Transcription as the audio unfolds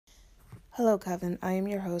Hello, Kevin. I am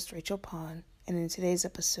your host, Rachel Pond, and in today's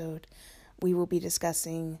episode, we will be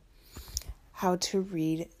discussing how to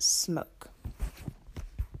read smoke.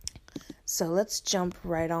 So let's jump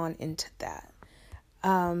right on into that.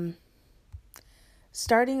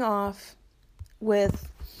 Starting off with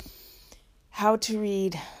how to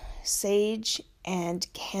read sage and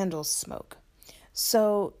candle smoke.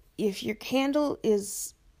 So if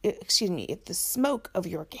the smoke of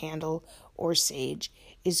your candle or sage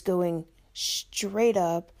is going straight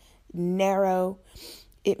up, narrow,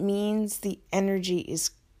 it means the energy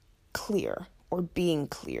is clear or being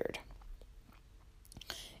cleared.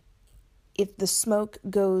 If the smoke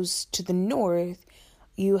goes to the north,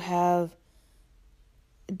 you have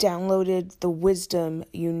downloaded the wisdom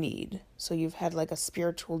you need. So you've had like a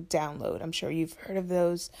spiritual download. I'm sure you've heard of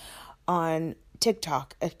those on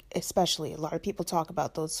TikTok, especially. A lot of people talk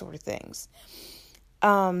about those sort of things.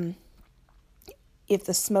 If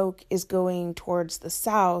the smoke is going towards the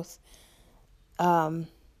south, there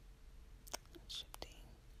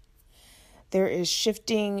is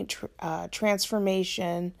shifting,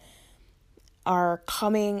 transformation are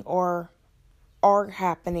coming or are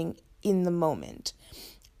happening in the moment.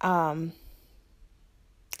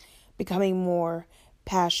 Becoming more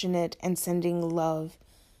passionate and sending love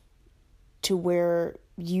to where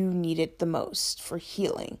you need it the most for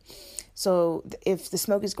healing. So if the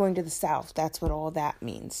smoke is going to the south, that's what all that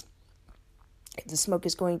means. If the smoke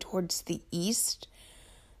is going towards the east,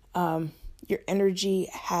 your energy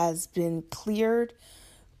has been cleared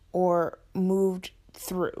or moved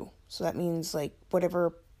through. So that means like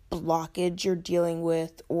whatever blockage you're dealing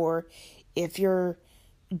with, or if you're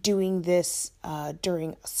doing this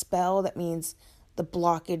during a spell, that means the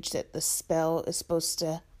blockage that the spell is supposed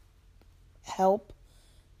to help.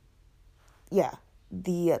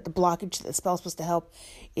 The blockage that the spell is supposed to help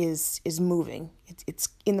is moving. It's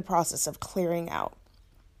in the process of clearing out.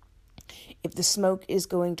 If the smoke is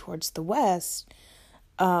going towards the west,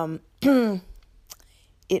 it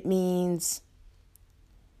means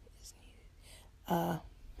come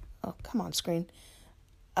on, screen.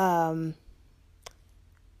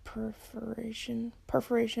 Perforation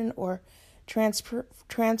or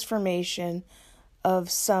transformation of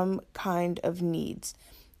some kind of needs.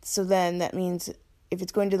 So then that means if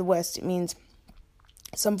it's going to the west, it means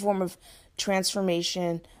some form of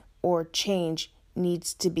transformation or change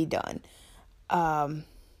needs to be done.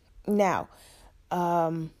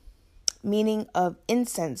 Meaning of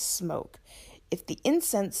incense smoke. If the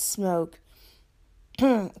incense smoke,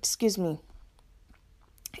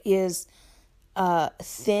 is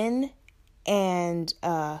thin and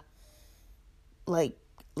like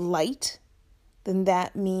light, then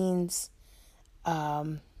that means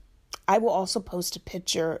I will also post a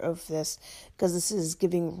picture of this because this is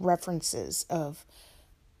giving references of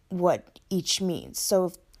what each means. So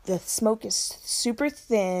if the smoke is super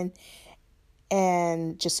thin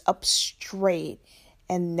and just up straight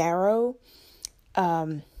and narrow,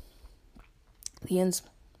 the ends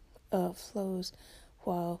flows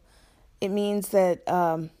while it means that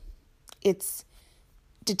it's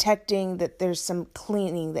detecting that there's some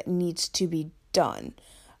cleaning that needs to be done.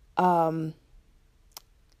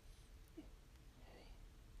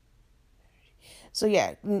 So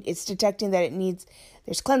yeah, it's detecting that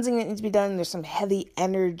there's cleansing that needs to be done. There's some heavy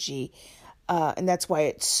energy, and that's why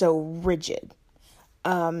it's so rigid.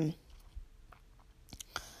 And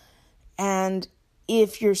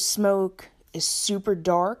if your smoke is super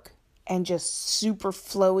dark and just super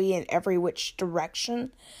flowy in every which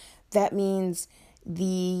direction, that means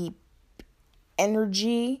the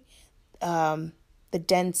energy, the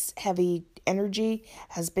dense, heavy energy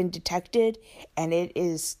has been detected, and it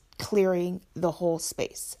is clearing the whole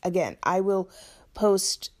space. Again, I will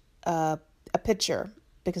post a picture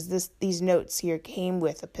because these notes here came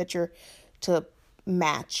with a picture to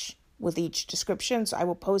match with each description. So I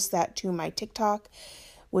will post that to my TikTok,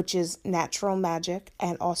 which is Natural Magic,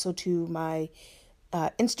 and also to my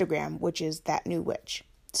Instagram, which is That New Witch.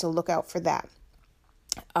 So look out for that.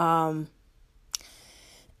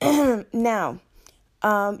 Now,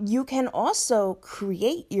 you can also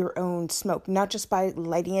create your own smoke, not just by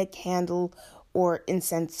lighting a candle or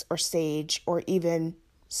incense or sage or even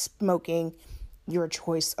smoking your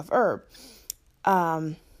choice of herb.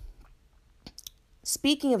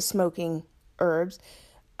 Speaking of smoking herbs,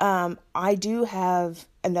 I do have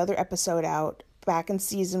another episode out back in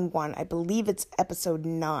season 1. I believe it's episode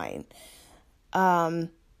 9,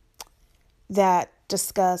 that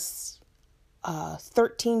discuss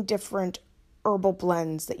 13 different herbal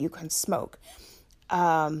blends that you can smoke.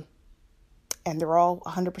 And they're all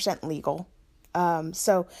 100% legal.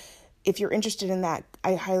 So if you're interested in that,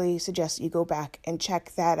 I highly suggest you go back and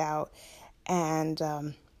check that out. And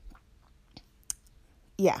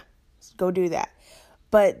yeah, go do that.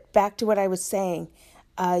 But back to what I was saying,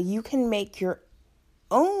 you can make your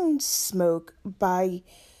own smoke by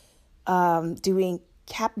doing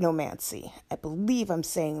capnomancy. I believe I'm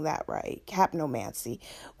saying that right. Capnomancy,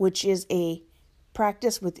 which is a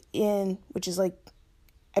practice which is like,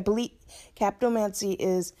 I believe capnomancy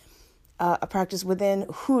is a practice within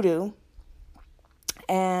hoodoo.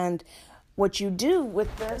 And what you do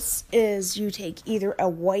with this is you take either a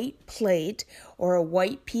white plate or a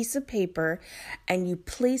white piece of paper and you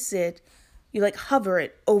place it, you like hover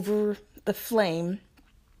it over the flame,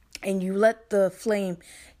 and you let the flame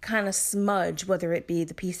kind of smudge, whether it be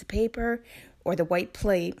the piece of paper or the white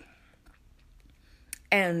plate.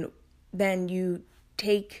 And then you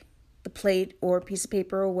take the plate or piece of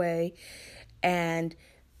paper away and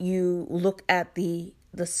you look at the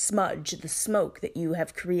smudge, the smoke that you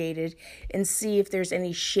have created, and see if there's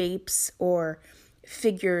any shapes or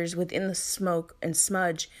figures within the smoke and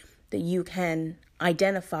smudge that you can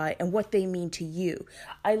identify and what they mean to you.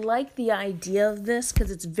 I like the idea of this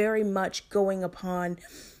because it's very much going upon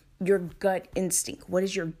your gut instinct. What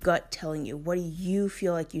is your gut telling you? What do you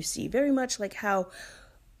feel like you see? Very much like how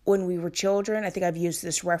when we were children, I think I've used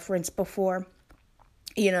this reference before,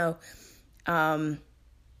 you're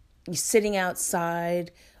sitting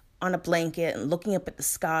outside on a blanket and looking up at the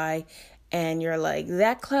sky, and you're like,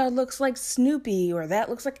 that cloud looks like Snoopy, or that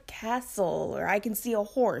looks like a castle, or I can see a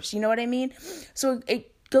horse. You know what I mean? So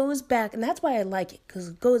it goes back, and that's why I like it, because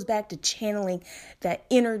it goes back to channeling that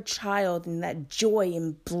inner child and that joy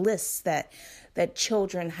and bliss that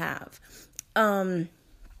children have.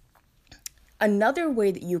 Another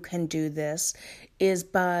way that you can do this is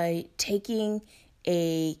by taking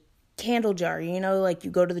a candle jar. Like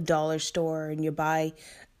you go to the dollar store and you buy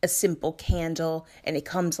a simple candle and it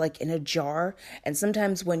comes like in a jar. And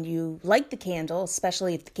sometimes when you light the candle,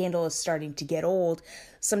 especially if the candle is starting to get old,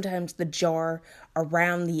 sometimes the jar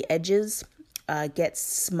around the edges gets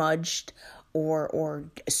smudged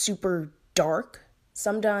or super dark.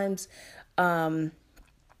 Sometimes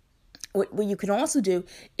what you can also do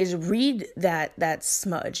is read that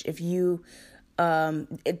smudge. If you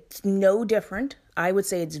it's no different. I would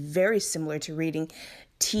say it's very similar to reading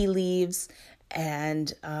tea leaves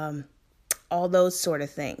and all those sort of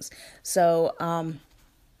things. So,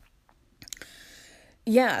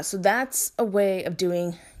 so that's a way of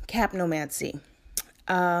doing capnomancy.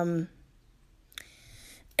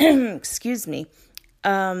 Excuse me.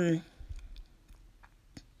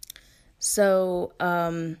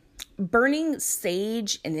 Burning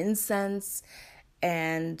sage and incense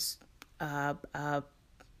and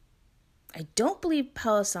I don't believe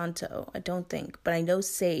Palo Santo, I don't think, but I know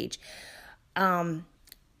sage,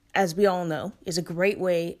 as we all know, is a great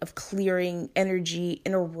way of clearing energy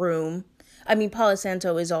in a room. I mean, Palo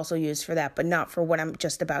Santo is also used for that, but not for what I'm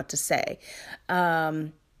just about to say.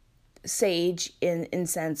 Sage and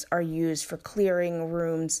incense are used for clearing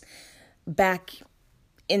rooms back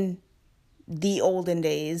in the olden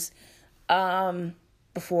days,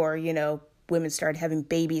 before, women started having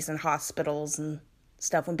babies in hospitals and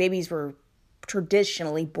stuff, when babies were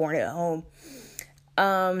traditionally born at home.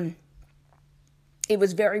 It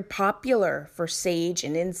was very popular for sage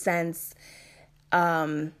and incense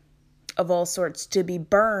of all sorts to be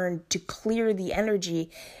burned to clear the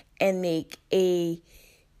energy and make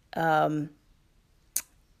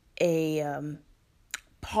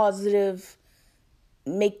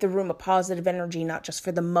make the room a positive energy, not just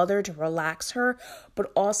for the mother to relax her,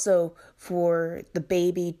 but also for the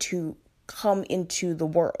baby to come into the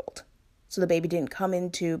world. So the baby didn't come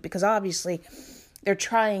into, because obviously they're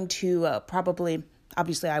trying to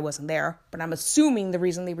obviously I wasn't there, but I'm assuming the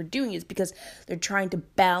reason they were doing it is because they're trying to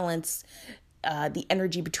balance the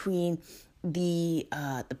energy between the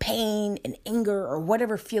pain and anger or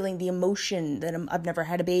whatever feeling, the emotion that I've never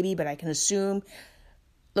had a baby, but I can assume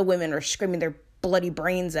the women are screaming their bloody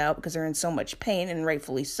brains out because they're in so much pain, and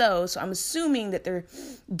rightfully so. So I'm assuming that they're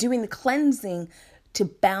doing the cleansing to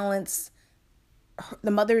balance the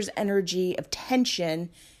mother's energy of tension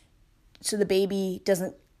so the baby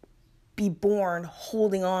doesn't be born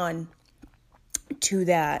holding on to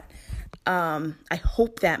that. I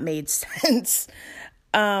hope that made sense.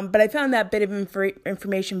 But I found that bit of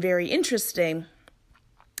information very interesting,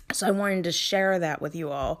 so I wanted to share that with you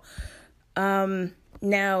all.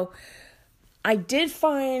 Now, I did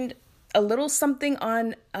find a little something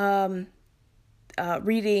on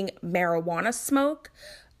reading marijuana smoke,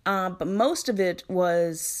 but most of it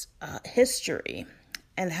was history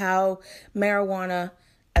and how marijuana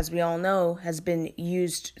as we all know, has been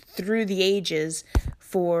used through the ages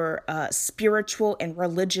for spiritual and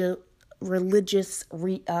religious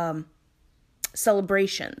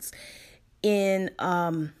celebrations. In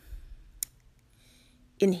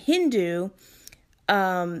Hindu,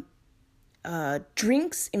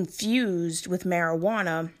 drinks infused with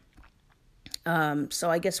marijuana. So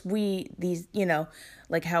I guess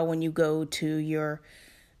like how when you go to your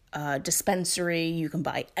dispensary, you can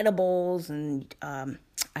buy edibles, and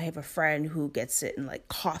I have a friend who gets it in like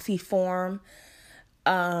coffee form.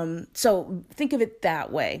 So think of it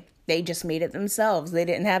that way. They just made it themselves. They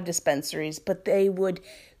didn't have dispensaries, but they would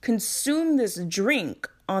consume this drink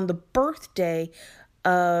on the birthday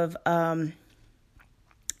of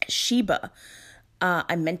Shiva.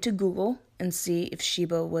 I meant to Google and see if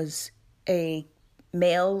Shiva was a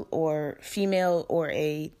male or female or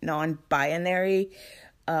a non-binary.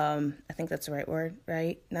 I think that's the right word,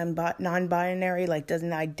 right? Non-binary, like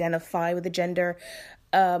doesn't identify with a gender,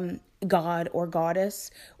 god or goddess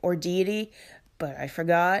or deity, but I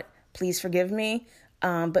forgot. Please forgive me.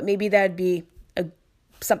 But maybe that'd be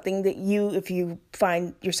something that you, if you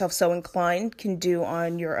find yourself so inclined, can do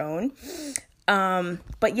on your own.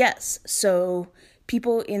 But yes, so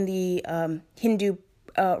people in the Hindu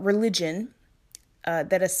religion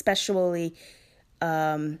that especially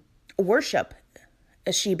worship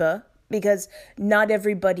Shiva, because not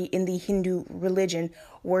everybody in the Hindu religion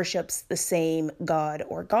worships the same god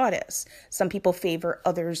or goddess. Some people favor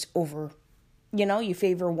others over, you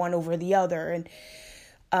favor one over the other, and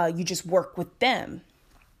you just work with them.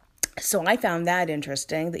 So I found that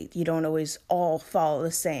interesting, that you don't always all follow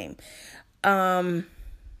the same. And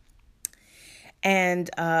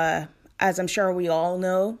as I'm sure we all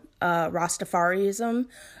know, Rastafarianism,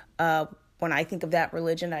 when I think of that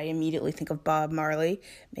religion, I immediately think of Bob Marley.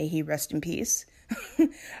 May he rest in peace.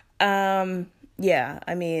 Yeah,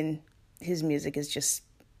 I mean, his music is just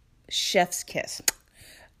chef's kiss.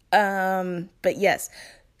 But yes,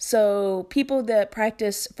 so people that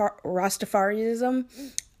practice Rastafarianism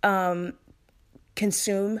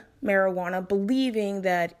consume marijuana, believing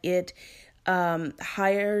that it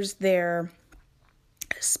hires their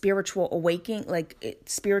spiritual awakening, like it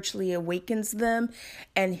spiritually awakens them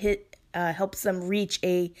and helps them reach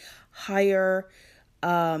a higher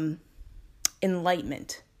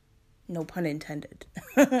enlightenment. No pun intended.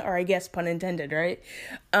 Or I guess pun intended, right?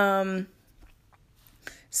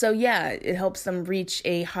 So yeah, it helps them reach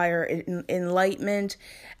a higher enlightenment.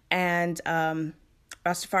 And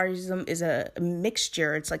Rastafarianism is a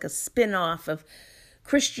mixture. It's like a spin-off of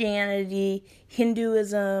Christianity,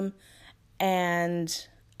 Hinduism, and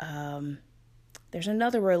there's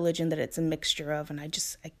another religion that it's a mixture of, and I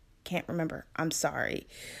can't remember. I'm sorry.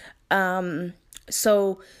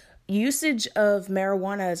 So usage of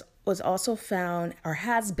marijuana was also found, or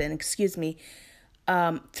has been,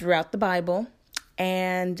 throughout the Bible,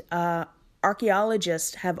 and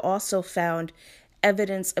archaeologists have also found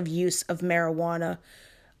evidence of use of marijuana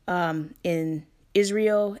in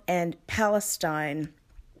Israel and Palestine.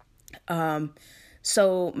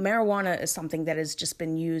 So marijuana is something that has just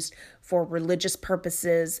been used for religious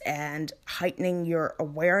purposes and heightening your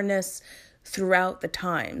awareness throughout the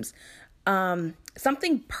times.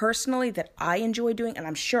 Something personally that I enjoy doing, and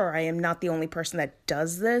I'm sure I am not the only person that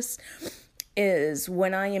does this, is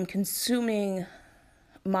when I am consuming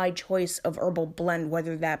my choice of herbal blend,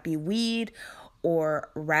 whether that be weed or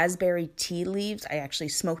raspberry tea leaves. I actually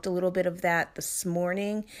smoked a little bit of that this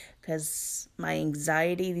morning because my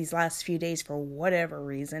anxiety these last few days, for whatever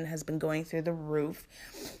reason, has been going through the roof.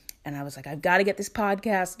 And I was like, I've got to get this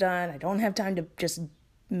podcast done. I don't have time to just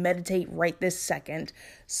meditate right this second.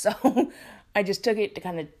 So I just took it to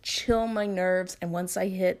kind of chill my nerves. And once I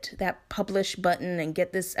hit that publish button and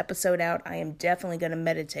get this episode out, I am definitely going to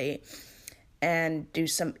meditate and do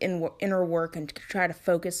some inner work and try to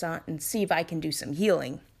focus on and see if I can do some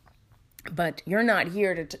healing. But you're not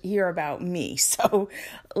here to hear about me, so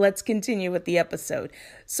let's continue with the episode.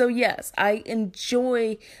 So yes, I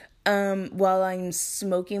enjoy, while I'm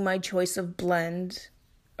smoking my choice of blend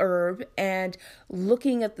herb and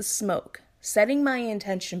looking at the smoke, setting my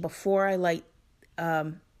intention before I light,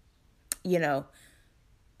 the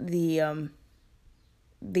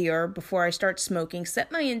herb, before I start smoking,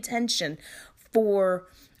 set my intention for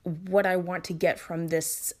what I want to get from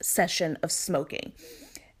this session of smoking.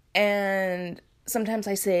 And sometimes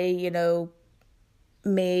I say,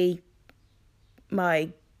 may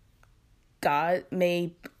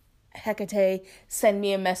Hecate send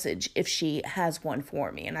me a message if she has one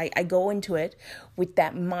for me. And I go into it with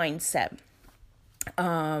that mindset.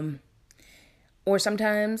 Or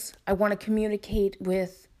sometimes I want to communicate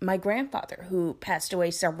with my grandfather, who passed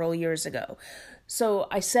away several years ago. So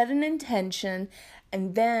I set an intention,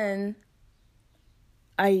 and then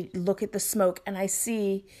I look at the smoke and I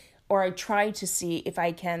see, or I try to see if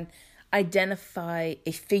I can identify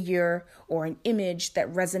a figure or an image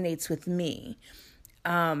that resonates with me.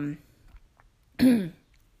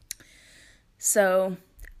 So,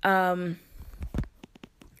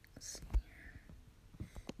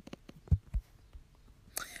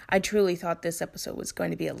 I truly thought this episode was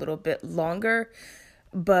going to be a little bit longer,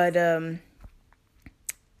 but I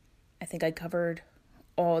think I covered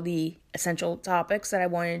all the essential topics that I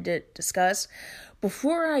wanted to discuss.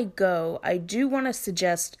 Before I go, I do want to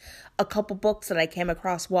suggest a couple books that I came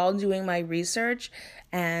across while doing my research,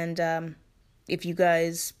 and if you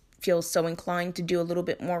guys feel so inclined to do a little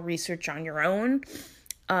bit more research on your own,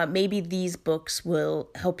 maybe these books will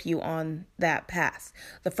help you on that path.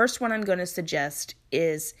 The first one I'm going to suggest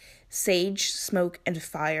is Sage, Smoke, and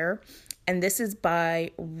Fire, and this is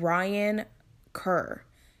by Ryan Kerr.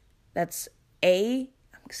 That's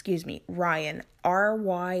Ryan,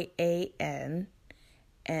 R-Y-A-N,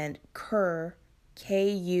 and Kerr,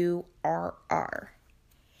 K-U-R-R.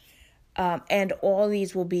 And all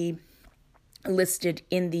these will be listed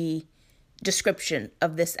in the description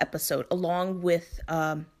of this episode, along with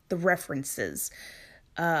the references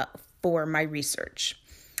for my research.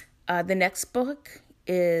 The next book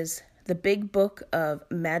is The Big Book of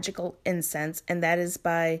Magical Incense, and that is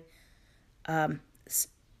by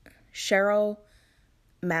Cheryl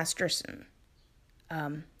Masterson.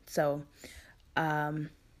 And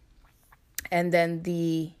then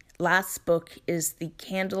the last book is the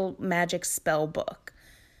Candle Magic Spell Book.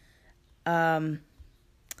 And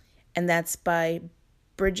that's by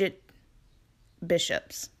Bridget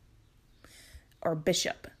Bishop.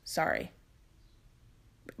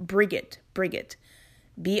 Brigitte.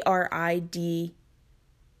 B-R-I-D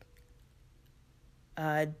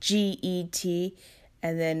G-E-T,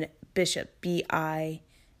 and then Bishop, B-I-S-H-O-P.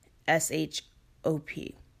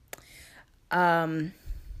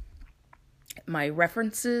 My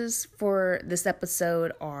references for this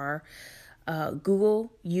episode are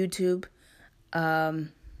Google, YouTube,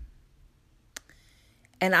 and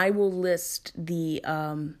I will list the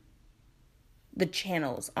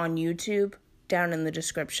channels on YouTube down in the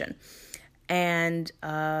description. And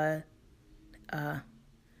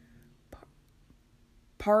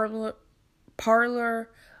Parlor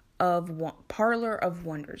of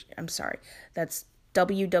Wonders. I'm sorry. That's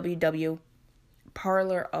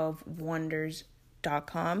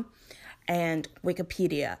www.parlorofwonders.com, and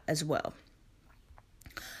Wikipedia as well.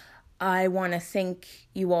 I want to thank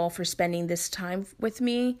you all for spending this time with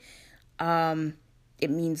me. It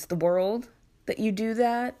means the world that you do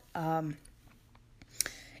that.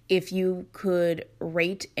 If you could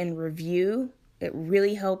rate and review, it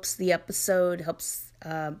really helps the episode, helps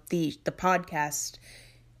the podcast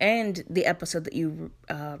and the episode that you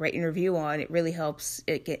write and review on. It really helps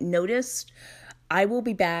it get noticed. I will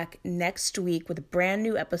be back next week with a brand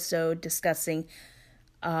new episode discussing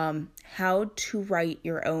how to write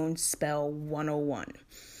your own spell 101.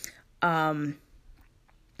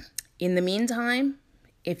 In the meantime,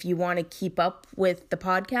 if you want to keep up with the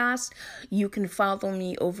podcast, you can follow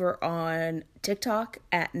me over on TikTok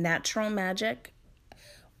at Natural Magic.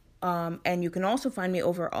 And you can also find me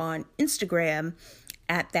over on Instagram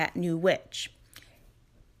at That New Witch.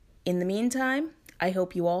 In the meantime, I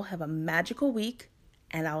hope you all have a magical week,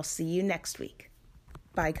 and I'll see you next week.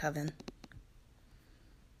 Bye, Coven.